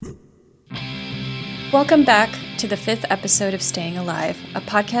Welcome back to the 5th episode of Staying Alive, a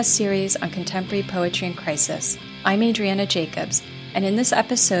podcast series on contemporary poetry in crisis. I'm Adriana Jacobs, and in this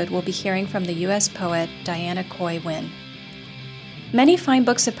episode we'll be hearing from the U.S. poet Diana Coy Wynne. Many fine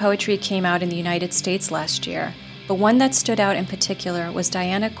books of poetry came out in the United States last year, but one that stood out in particular was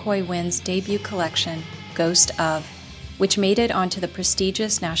Diana Coy Wynne's debut collection, Ghost of, which made it onto the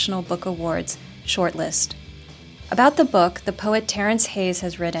prestigious National Book Awards shortlist. About the book, the poet Terrence Hayes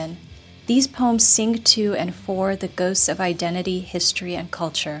has written, "These poems sing to and for the ghosts of identity, history, and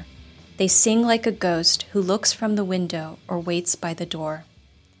culture. They sing like a ghost who looks from the window or waits by the door."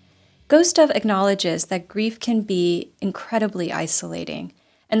 Ghost of acknowledges that grief can be incredibly isolating,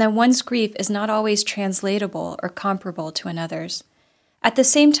 and that one's grief is not always translatable or comparable to another's. At the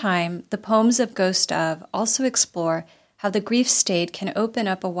same time, the poems of Ghost of also explore how the grief state can open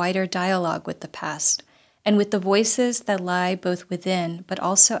up a wider dialogue with the past, and with the voices that lie both within but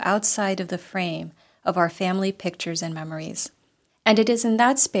also outside of the frame of our family pictures and memories. And it is in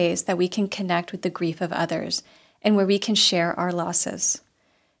that space that we can connect with the grief of others, and where we can share our losses.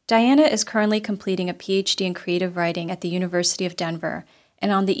 Diana is currently completing a PhD in creative writing at the University of Denver,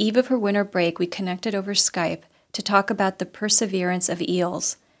 and on the eve of her winter break, we connected over Skype to talk about the perseverance of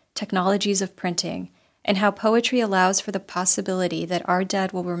eels, technologies of printing, and how poetry allows for the possibility that our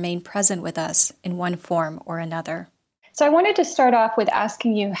dead will remain present with us in one form or another. So I wanted to start off with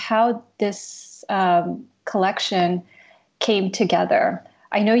asking you how this collection came together.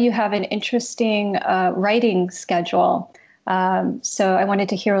 I know you have an interesting writing schedule, so I wanted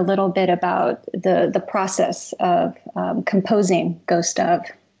to hear a little bit about the process of composing Ghost of.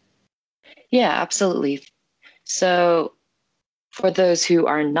 Yeah, absolutely. So for those who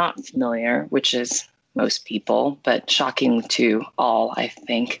are not familiar, which is most people, but shocking to all, I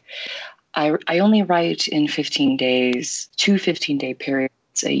think, I only write in 15 days, 2 15-day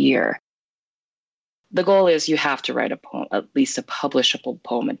periods a year. The goal is you have to write a poem, at least a publishable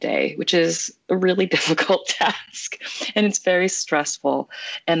poem a day, which is a really difficult task. And it's very stressful.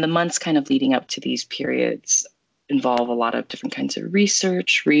 And the months kind of leading up to these periods involve a lot of different kinds of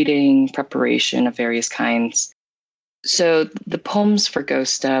research, reading, preparation of various kinds. So the poems for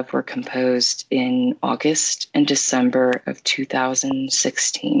Ghost of were composed in August and December of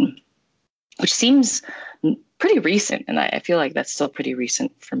 2016, which seems pretty recent. And I feel like that's still pretty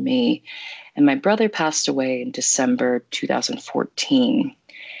recent for me. And my brother passed away in December 2014.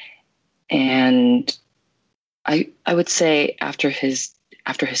 And I would say after his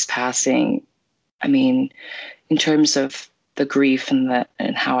passing, I mean, in terms of the grief and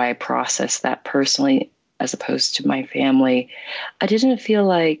how I process that personally, as opposed to my family, I didn't feel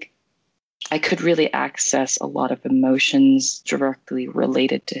like I could really access a lot of emotions directly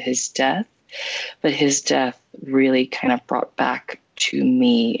related to his death. But his death really kind of brought back to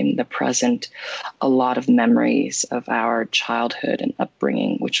me in the present a lot of memories of our childhood and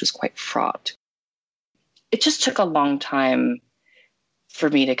upbringing, which was quite fraught. It just took a long time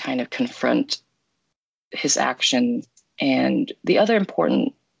for me to kind of confront his actions. And the other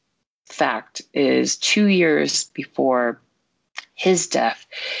important fact is 2 years before his death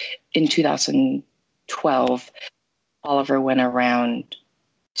in 2012, Oliver went around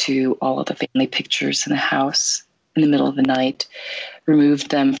to all of the family pictures in the house in the middle of the night,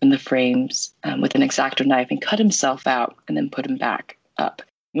 removed them from the frames with an X-Acto knife and cut himself out and then put him back up.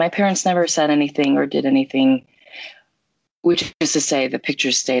 My parents never said anything or did anything, which is to say the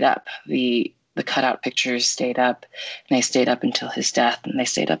pictures stayed up. The cutout pictures stayed up, and they stayed up until his death, and they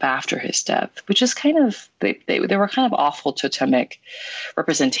stayed up after his death, which is kind of, they were kind of awful totemic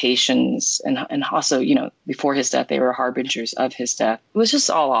representations. And also, you know, before his death, they were harbingers of his death. It was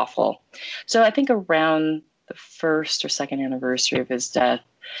just all awful. So I think around the first or second anniversary of his death,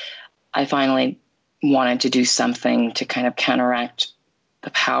 I finally wanted to do something to kind of counteract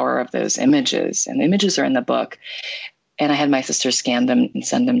the power of those images. And the images are in the book. And I had my sister scan them and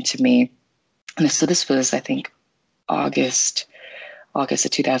send them to me. And so this was, I think, August of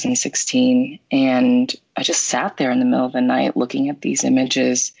 2016. And I just sat there in the middle of the night looking at these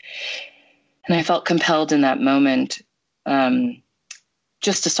images. And I felt compelled in that moment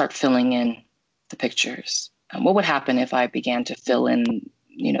just to start filling in the pictures. What would happen if I began to fill in,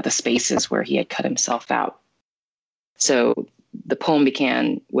 you know, the spaces where he had cut himself out? So the poem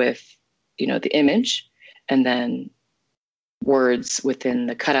began with, you know, the image, and then words within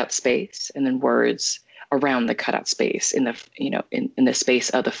the cutout space, and then words around the cutout space in the, you know, in the space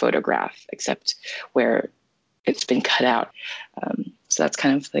of the photograph, except where it's been cut out. So that's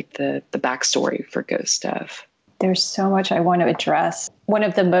kind of like the backstory for Ghost of. There's so much I want to address. One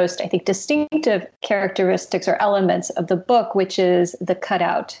of the most, I think, distinctive characteristics or elements of the book, which is the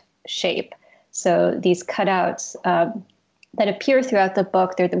cutout shape. So these cutouts that appear throughout the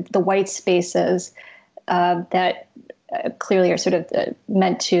book, they're the white spaces that clearly are sort of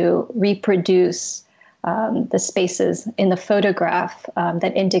meant to reproduce the spaces in the photograph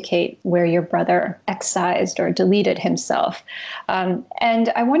that indicate where your brother excised or deleted himself. And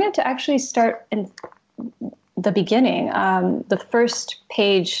I wanted to actually start in the beginning, the first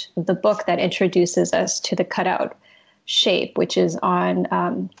page of the book that introduces us to the cutout shape, which is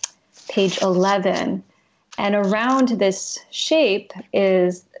on page 11. And around this shape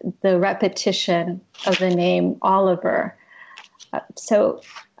is the repetition of the name Oliver. So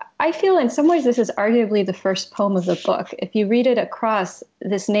I feel in some ways this is arguably the first poem of the book. If you read it across,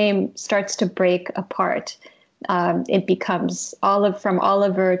 this name starts to break apart. It becomes from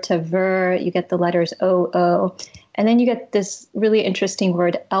Oliver to Ver. You get the letters O. And then you get this really interesting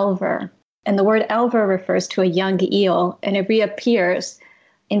word, elver. And the word elver refers to a young eel, and it reappears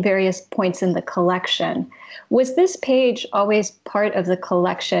in various points in the collection. Was this page always part of the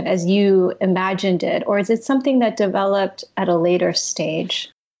collection as you imagined it, or is it something that developed at a later stage?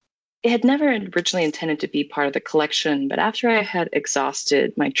 It had never originally intended to be part of the collection, but after I had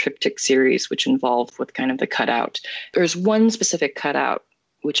exhausted my triptych series, which involved with kind of the cutout, there's one specific cutout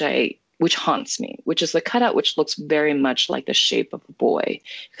which haunts me, which is the cutout which looks very much like the shape of a boy,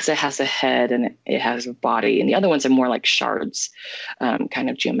 because it has a head and it has a body, and the other ones are more like shards, kind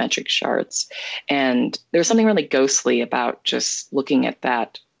of geometric shards. And there's something really ghostly about just looking at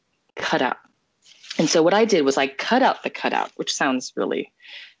that cutout. And so what I did was I cut out the cutout, which sounds really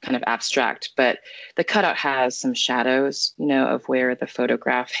kind of abstract, but the cutout has some shadows, of where the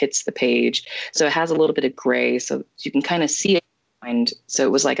photograph hits the page. So it has a little bit of gray, so you can kind of see it. So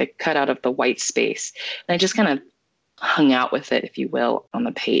it was like a cutout of the white space. And I just kind of hung out with it, if you will, on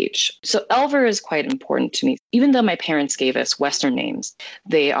the page. So Elver is quite important to me. Even though my parents gave us Western names,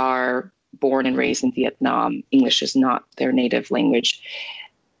 they are born and raised in Vietnam. English is not their native language.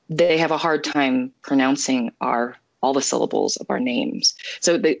 They have a hard time pronouncing all the syllables of our names.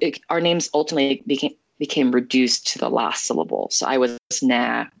 So our names ultimately became reduced to the last syllable. So I was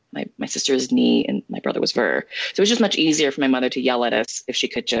Na, my sister is Ni, and my brother was Ver. So it was just much easier for my mother to yell at us if she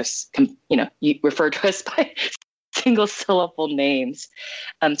could just, refer to us by single syllable names.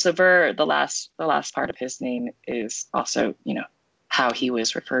 So Ver, the last part of his name is also, how he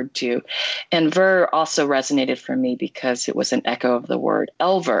was referred to. And Ver also resonated for me because it was an echo of the word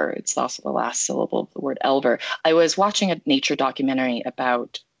elver. It's also the last syllable of the word elver. I was watching a nature documentary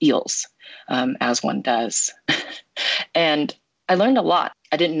about eels, as one does. And I learned a lot.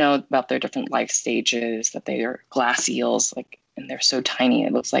 I didn't know about their different life stages, that they are glass eels, and they're so tiny.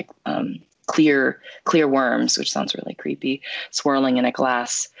 It looks like clear worms, which sounds really creepy, swirling in a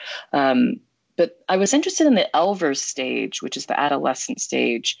glass. But I was interested in the elver stage, which is the adolescent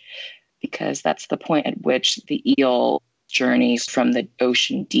stage, because that's the point at which the eel journeys from the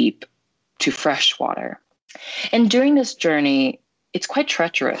ocean deep to freshwater. And during this journey, it's quite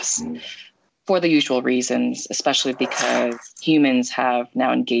treacherous for the usual reasons, especially because humans have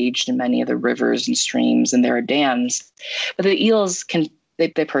now engaged in many of the rivers and streams, and there are dams. But the eels they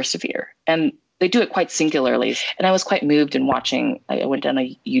persevere, and they do it quite singularly. And I was quite moved in watching. I went down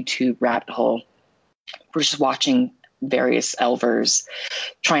a YouTube rabbit hole. We're just watching various elvers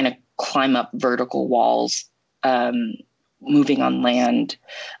trying to climb up vertical walls, moving on land.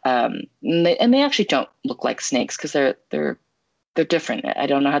 And they actually don't look like snakes because they're different. I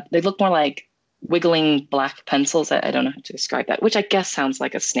don't know how they look, more like wiggling black pencils. I don't know how to describe that, which I guess sounds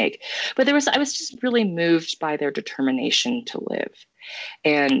like a snake. But I was just really moved by their determination to live.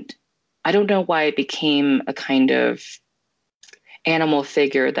 And I don't know why it became a kind of animal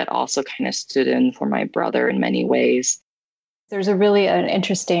figure that also kind of stood in for my brother in many ways. There's an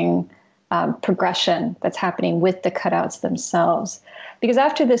interesting progression that's happening with the cutouts themselves. Because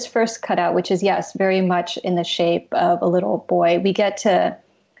after this first cutout, which is, yes, very much in the shape of a little boy, we get to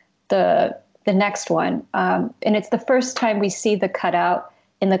the next one. And it's the first time we see the cutout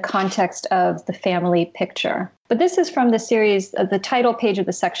in the context of the family picture. But this is from the series, the title page of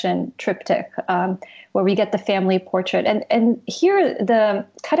the section Triptych, where we get the family portrait. And here the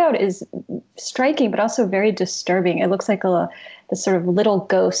cutout is striking, but also very disturbing. It looks like the sort of little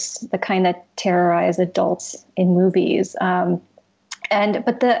ghosts, the kind that terrorize adults in movies.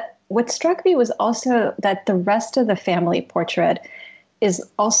 But what struck me was also that the rest of the family portrait is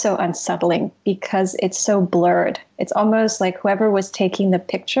also unsettling because it's so blurred. It's almost like whoever was taking the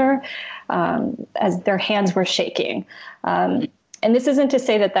picture, as their hands were shaking. And this isn't to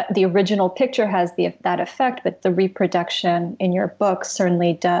say that the original picture has that effect, but the reproduction in your book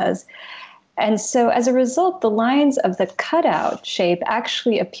certainly does. And so as a result, the lines of the cutout shape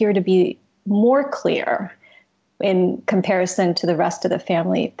actually appear to be more clear in comparison to the rest of the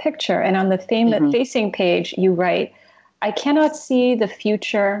family picture. And on the facing page, you write, "I cannot see the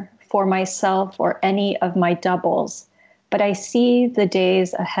future for myself or any of my doubles, but I see the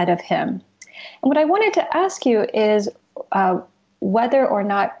days ahead of him." And what I wanted to ask you is whether or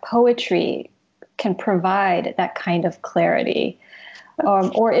not poetry can provide that kind of clarity,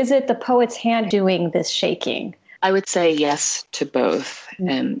 or is it the poet's hand doing this shaking? I would say yes to both.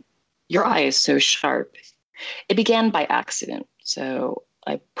 And your eye is so sharp. It began by accident. So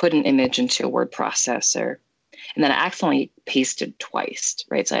I put an image into a word processor, and then I accidentally pasted twice,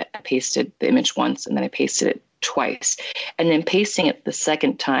 right? So I pasted the image once, and then I pasted it twice. And then pasting it the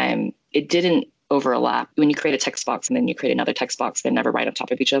second time, it didn't overlap. When you create a text box and then you create another text box, they're never right on top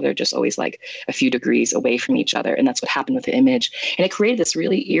of each other, just always like a few degrees away from each other. And that's what happened with the image. And it created this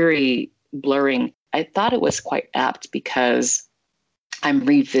really eerie blurring. I thought it was quite apt because I'm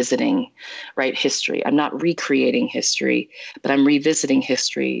revisiting, right, history. I'm not recreating history, but I'm revisiting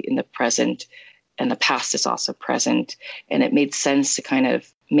history in the present, and the past is also present. And it made sense to kind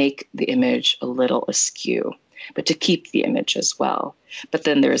of make the image a little askew, but to keep the image as well. But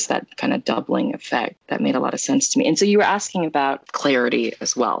then there's that kind of doubling effect that made a lot of sense to me. And so you were asking about clarity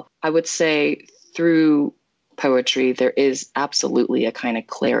as well. I would say through poetry, there is absolutely a kind of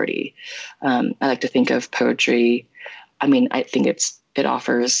clarity. I like to think of poetry. I mean, I think it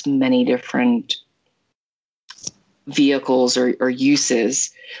offers many different vehicles or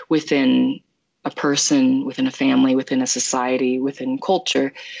uses within a person, within a family, within a society, within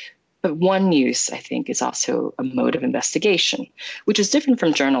culture. But one use, I think, is also a mode of investigation, which is different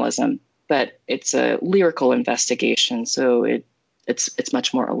from journalism, but it's a lyrical investigation. So it's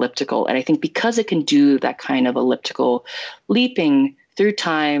much more elliptical. And I think because it can do that kind of elliptical leaping through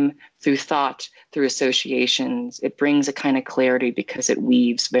time, through thought, through associations, it brings a kind of clarity because it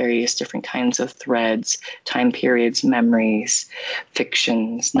weaves various different kinds of threads, time periods, memories,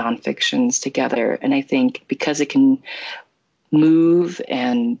 fictions, nonfictions together. And I think because it can move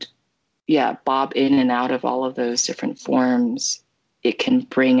and bob in and out of all of those different forms, it can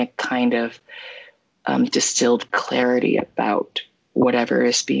bring a kind of distilled clarity about whatever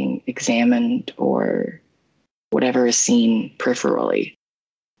is being examined or whatever is seen peripherally.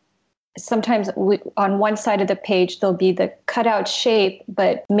 Sometimes on one side of the page, there'll be the cutout shape,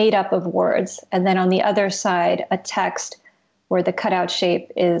 but made up of words. And then on the other side, a text where the cutout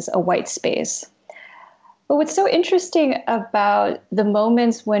shape is a white space. But what's so interesting about the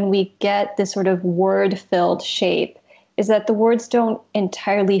moments when we get this sort of word-filled shape is that the words don't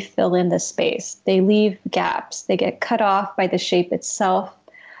entirely fill in the space. They leave gaps. They get cut off by the shape itself.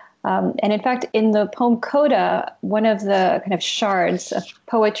 And in fact, in the poem Coda, one of the kind of shards of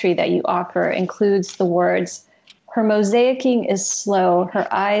poetry that you offer includes the words, "Her mosaicing is slow, her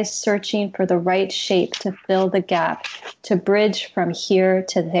eyes searching for the right shape to fill the gap, to bridge from here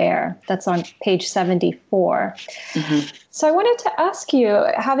to there." That's on page 74. Mm-hmm. So I wanted to ask you,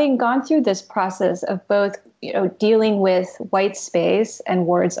 having gone through this process of both, dealing with white space and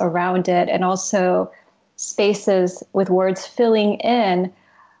words around it, and also spaces with words filling in,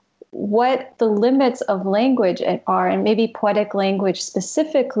 what the limits of language are, and maybe poetic language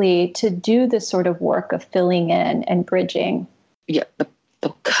specifically, to do this sort of work of filling in and bridging. Yeah,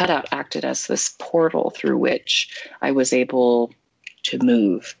 the cutout acted as this portal through which I was able to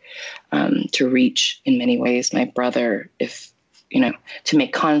move, to reach in many ways my brother, to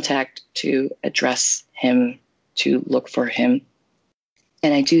make contact, to address him, to look for him.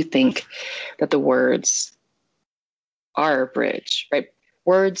 And I do think that the words are a bridge, right?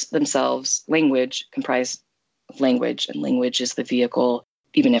 Words themselves, language, comprise of language, and language is the vehicle,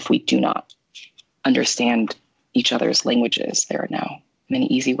 even if we do not understand each other's languages. There are now many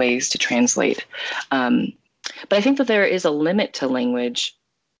easy ways to translate. But I think that there is a limit to language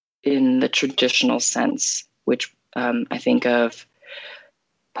in the traditional sense, which I think of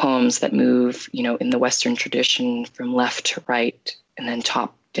poems that move, in the Western tradition from left to right and then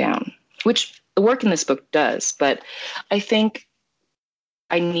top down, which the work in this book does. But I think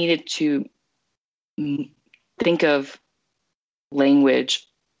I needed to think of language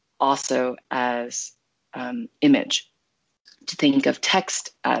also as image, to think of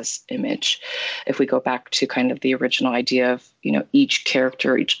text as image. If we go back to kind of the original idea of, each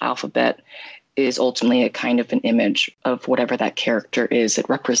character, each alphabet is ultimately a kind of an image of whatever that character is. It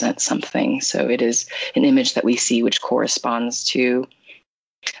represents something. So it is an image that we see which corresponds to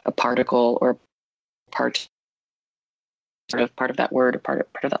a particle or part of that word or part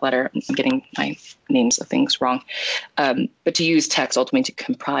of that letter. I'm getting my names of things wrong. But to use text ultimately to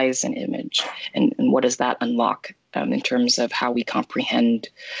comprise an image, and what does that unlock in terms of how we comprehend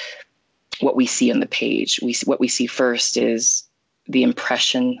what we see on the page. What we see first is the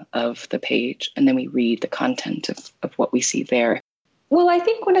impression of the page, and then we read the content of what we see there. Well, I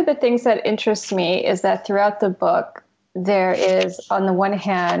think one of the things that interests me is that throughout the book, there is, on the one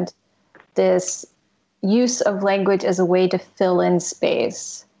hand, this use of language as a way to fill in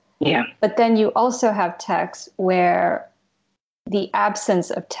space. Yeah. But then you also have text where the absence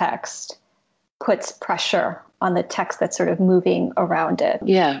of text puts pressure on the text that's sort of moving around it.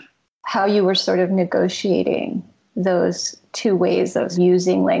 Yeah. How you were sort of negotiating those two ways of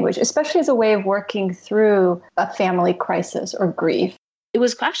using language, especially as a way of working through a family crisis or grief. It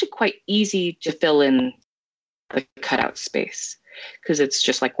was actually quite easy to fill in the cutout space because it's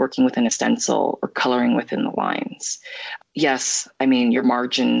just like working within a stencil or coloring within the lines. Yes, I mean, your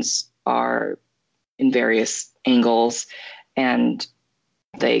margins are in various angles and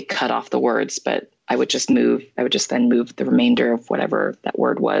they cut off the words, but I would just then move the remainder of whatever that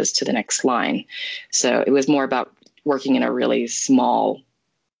word was to the next line. So it was more about working in a really small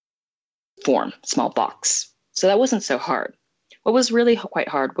form, small box. So that wasn't so hard. What was really quite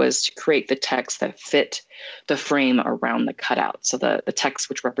hard was to create the text that fit the frame around the cutout. So the text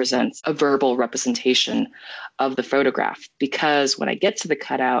which represents a verbal representation of the photograph. Because when I get to the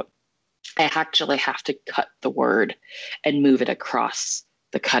cutout, I actually have to cut the word and move it across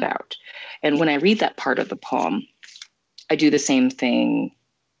the cutout. And when I read that part of the poem, I do the same thing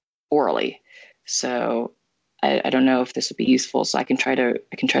orally. So I don't know if this would be useful. So I can try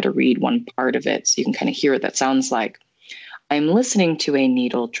to read one part of it so you can kind of hear what that sounds like. I am listening to a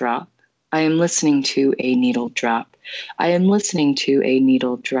needle drop. I am listening to a needle drop. I am listening to a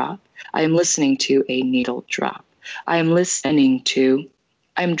needle drop. I am listening to a needle drop. I am listening to.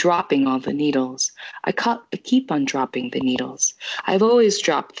 I'm dropping all the needles. I keep on dropping the needles. I've always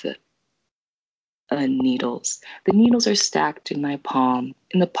dropped the needles. The needles are stacked in my palm,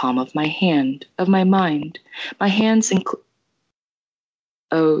 in the palm of my hand, of my mind. My hands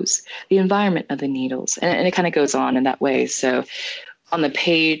O's, the environment of the needles. And it kind of goes on in that way. So on the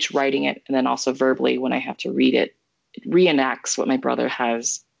page, writing it, and then also verbally when I have to read it, it reenacts what my brother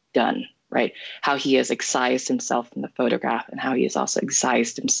has done, right? How he has excised himself from the photograph and how he has also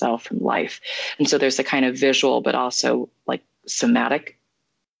excised himself from life. And so there's a kind of visual, but also like somatic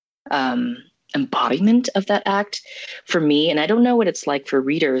embodiment of that act for me. And I don't know what it's like for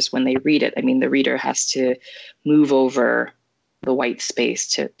readers when they read it. I mean, the reader has to move over the white space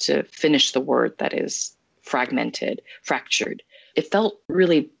to finish the word that is fragmented, fractured. It felt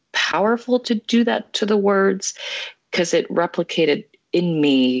really powerful to do that to the words because it replicated in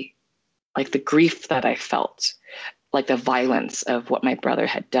me like the grief that I felt, like the violence of what my brother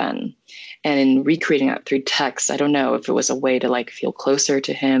had done. And in recreating that through text, I don't know if it was a way to like feel closer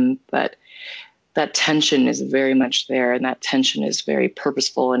to him, but that tension is very much there, and that tension is very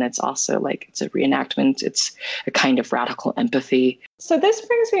purposeful, and it's also like it's a reenactment. It's a kind of radical empathy. So this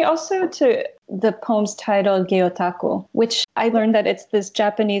brings me also to the poem's title, Geotaku, which I learned that it's this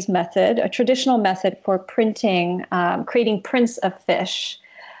Japanese method, a traditional method for printing, creating prints of fish,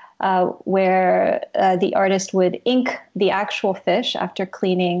 where the artist would ink the actual fish after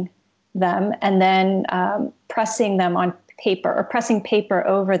cleaning them and then pressing them on paper or pressing paper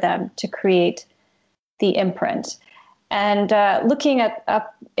over them to create the imprint. And looking at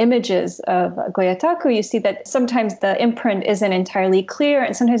images of Goyataku, you see that sometimes the imprint isn't entirely clear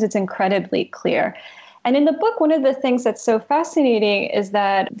and sometimes it's incredibly clear. And in the book, one of the things that's so fascinating is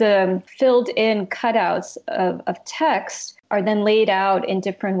that the filled in cutouts of text are then laid out in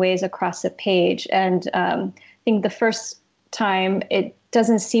different ways across the page. And I think the first time it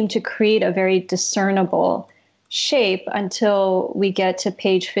doesn't seem to create a very discernible shape until we get to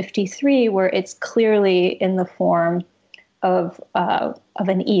page 53, where it's clearly in the form of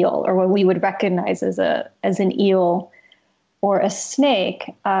an eel, or what we would recognize as an eel or a snake.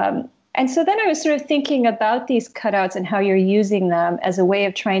 And so then I was sort of thinking about these cutouts and how you're using them as a way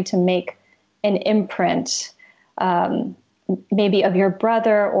of trying to make an imprint, maybe of your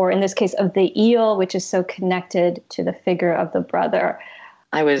brother, or in this case of the eel, which is so connected to the figure of the brother.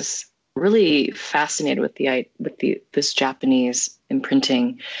 I was really fascinated with this Japanese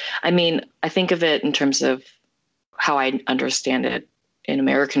imprinting. I mean, I think of it in terms of how I understand it in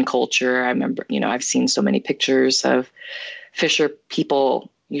American culture. I remember, I've seen so many pictures of fisher people,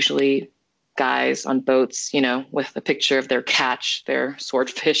 usually guys on boats, with a picture of their catch, their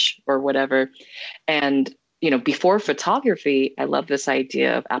swordfish or whatever. And, before photography, I love this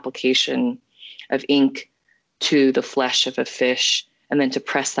idea of application of ink to the flesh of a fish and then to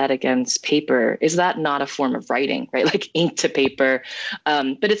press that against paper. Is that not a form of writing, right? Like ink to paper.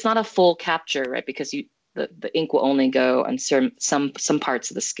 But it's not a full capture, right? Because the ink will only go on some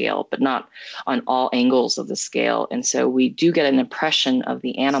parts of the scale, but not on all angles of the scale. And so we do get an impression of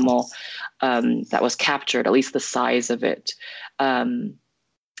the animal that was captured, at least the size of it. And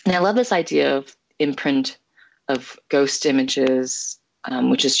I love this idea of imprint, of ghost images,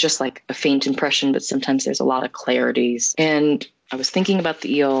 which is just like a faint impression, but sometimes there's a lot of clarities. And I was thinking about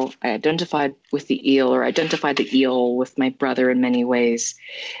the eel. I identified with the eel, or identified the eel with my brother in many ways.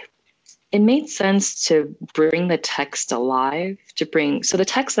 It made sense to bring the text alive, so the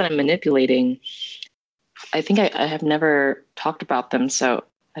text that I'm manipulating, I think I have never talked about them, so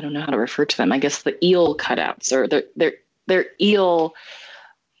I don't know how to refer to them. I guess the eel cutouts, or they're eel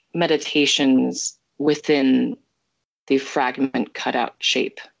meditations within the fragment cutout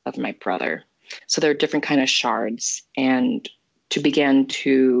shape of my brother. So they're different kind of shards, and to begin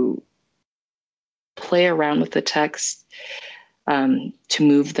to play around with the text, to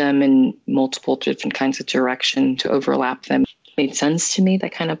move them in multiple different kinds of direction, to overlap them, made sense to me,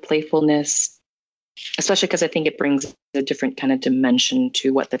 that kind of playfulness, especially because I think it brings a different kind of dimension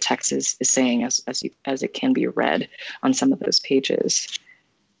to what the text is saying as it can be read on some of those pages.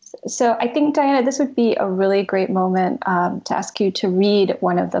 So I think, Diana, this would be a really great moment to ask you to read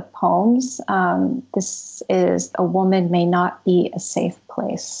one of the poems. This is "A Woman May Not Be a Safe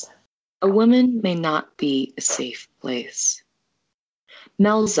Place." A woman may not be a safe place.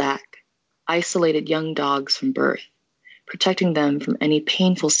 Melzack isolated young dogs from birth, protecting them from any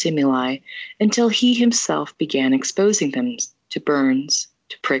painful stimuli until he himself began exposing them to burns,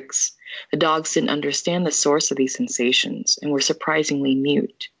 to pricks. The dogs didn't understand the source of these sensations and were surprisingly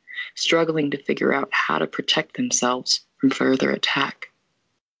mute, struggling to figure out how to protect themselves from further attack.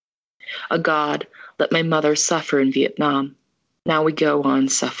 A God let my mother suffer in Vietnam. Now we go on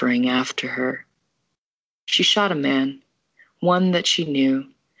suffering after her. She shot a man, one that she knew.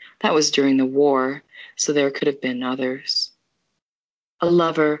 That was during the war, so there could have been others. A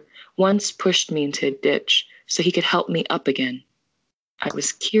lover once pushed me into a ditch so he could help me up again. I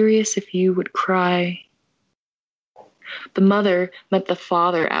was curious if you would cry. The mother met the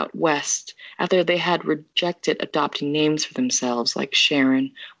father out west after they had rejected adopting names for themselves like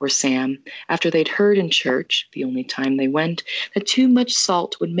Sharon or Sam, after they'd heard in church, the only time they went, that too much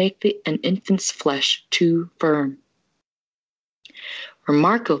salt would make an infant's flesh too firm.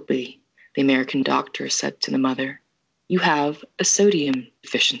 Remarkably, the American doctor said to the mother, you have a sodium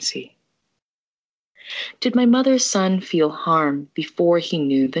deficiency. Did my mother's son feel harm before he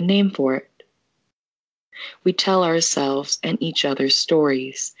knew the name for it? We tell ourselves and each other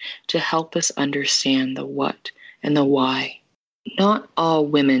stories to help us understand the what and the why. Not all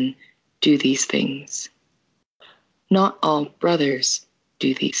women do these things. Not all brothers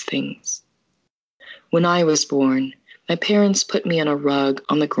do these things. When I was born, my parents put me on a rug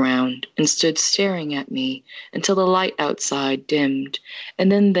on the ground and stood staring at me until the light outside dimmed,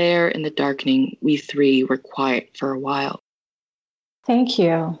 and then there in the darkening, we three were quiet for a while. Thank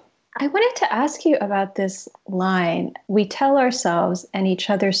you. I wanted to ask you about this line. We tell ourselves and each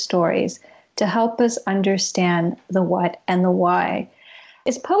other stories to help us understand the what and the why.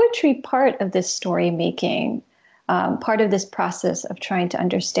 Is poetry part of this story making, part of this process of trying to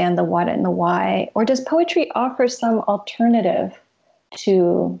understand the what and the why? Or does poetry offer some alternative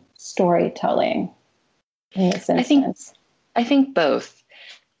to storytelling in this instance? I think both.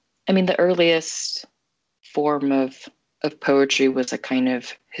 I mean, the earliest form of poetry was a kind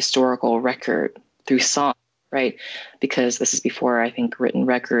of historical record through song, right? Because this is before, I think, written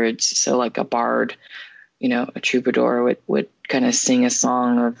records. So like a bard, a troubadour would kind of sing a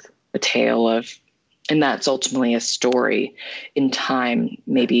song of a tale of, and that's ultimately a story in time.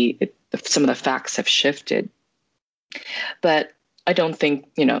 Maybe some of the facts have shifted. But I don't think,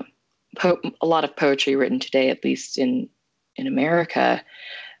 a lot of poetry written today, at least in America,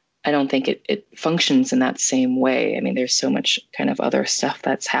 I don't think it functions in that same way. I mean, there's so much kind of other stuff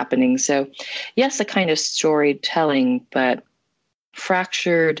that's happening. So yes, a kind of storytelling, but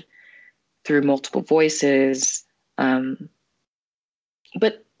fractured through multiple voices,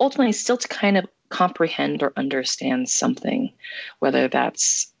 but ultimately still to kind of comprehend or understand something, whether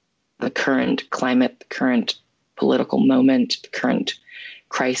that's the current climate, the current political moment, the current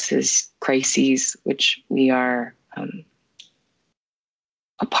crises, which we are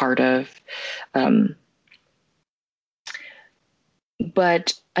a part of.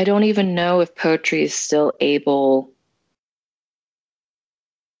 But I don't even know if poetry is still able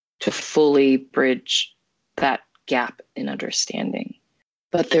to fully bridge that gap in understanding.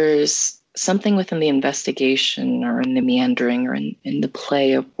 But there's something within the investigation or in the meandering or in the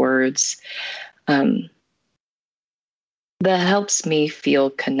play of words that helps me feel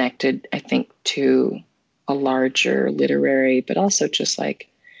connected, I think, to a larger literary, but also just like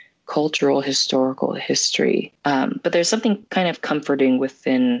cultural, historical history. But there's something kind of comforting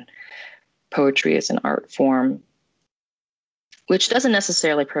within poetry as an art form, which doesn't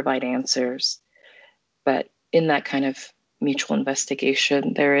necessarily provide answers, but in that kind of mutual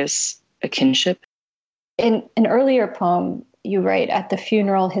investigation, there is a kinship. In an earlier poem, you write, "At the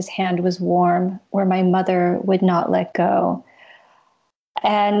funeral, his hand was warm, where my mother would not let go."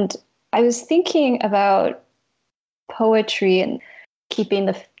 And I was thinking about poetry and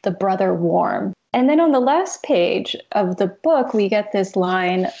keeping the brother warm. And then on the last page of the book, we get this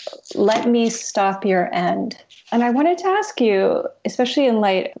line, "Let me stop your end." And I wanted to ask you, especially in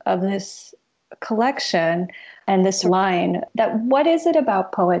light of this collection and this line, that what is it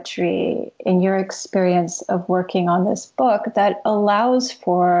about poetry in your experience of working on this book that allows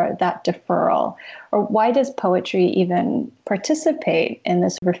for that deferral? Or why does poetry even participate in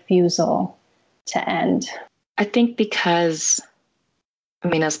this refusal to end? I think because,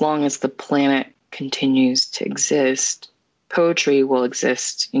 as long as the planet continues to exist, poetry will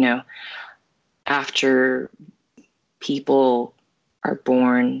exist, after people are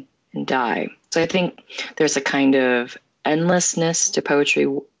born and die. So I think there's a kind of endlessness to poetry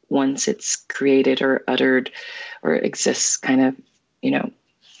once it's created or uttered or exists kind of,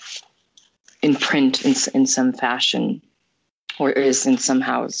 in print in some fashion, or is in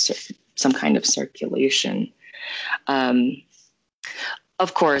somehow some kind of circulation.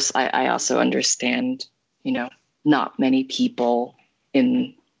 Of course, I also understand, not many people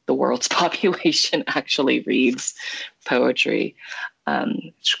in the world's population actually reads poetry.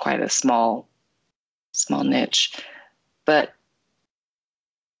 It's quite a small niche. But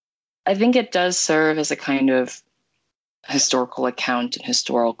I think it does serve as a kind of historical account and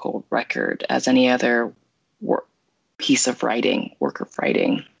historical record as any other work of writing.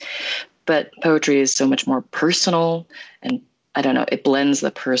 But poetry is so much more personal, and I don't know, it blends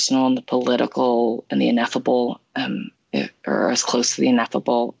the personal and the political and the ineffable, or as close to the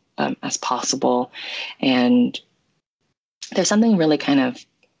ineffable as possible. And there's something really kind of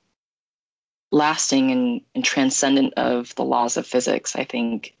lasting and transcendent of the laws of physics, I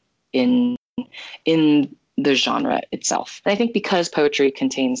think, in the genre itself. And I think because poetry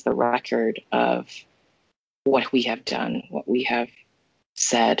contains the record of what we have done, what we have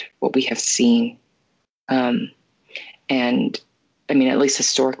said, what we have seen, and at least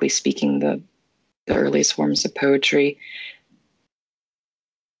historically speaking, the earliest forms of poetry,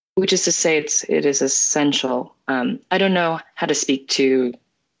 which is to say it is essential. I don't know how to speak to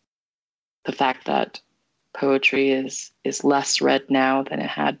the fact that poetry is less read now than it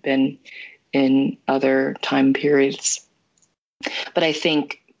had been in other time periods. But I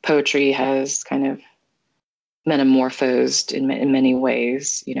think poetry has kind of metamorphosed in many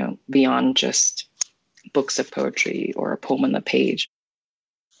ways, beyond just books of poetry or a poem on the page.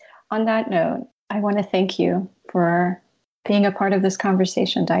 On that note, I want to thank you for being a part of this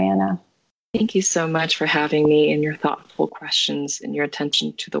conversation, Diana. Thank you so much for having me and your thoughtful questions and your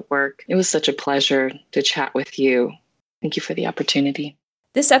attention to the work. It was such a pleasure to chat with you. Thank you for the opportunity.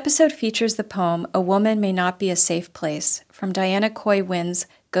 This episode features the poem "A Woman May Not Be a Safe Place" from Diana Coy Wynn's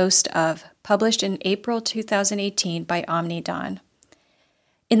Ghost of, published in April 2018 by Omni Dawn.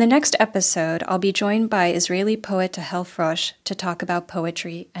 In the next episode, I'll be joined by Israeli poet Tahel Frosh to talk about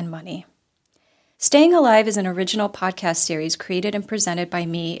poetry and money. Staying Alive is an original podcast series created and presented by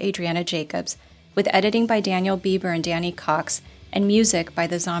me, Adriana Jacobs, with editing by Daniel Bieber and Danny Cox, and music by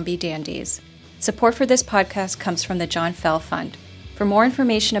the Zombie Dandies. Support for this podcast comes from the John Fell Fund. For more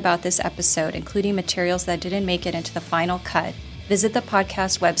information about this episode, including materials that didn't make it into the final cut, visit the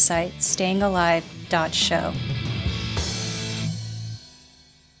podcast website, stayingalive.show.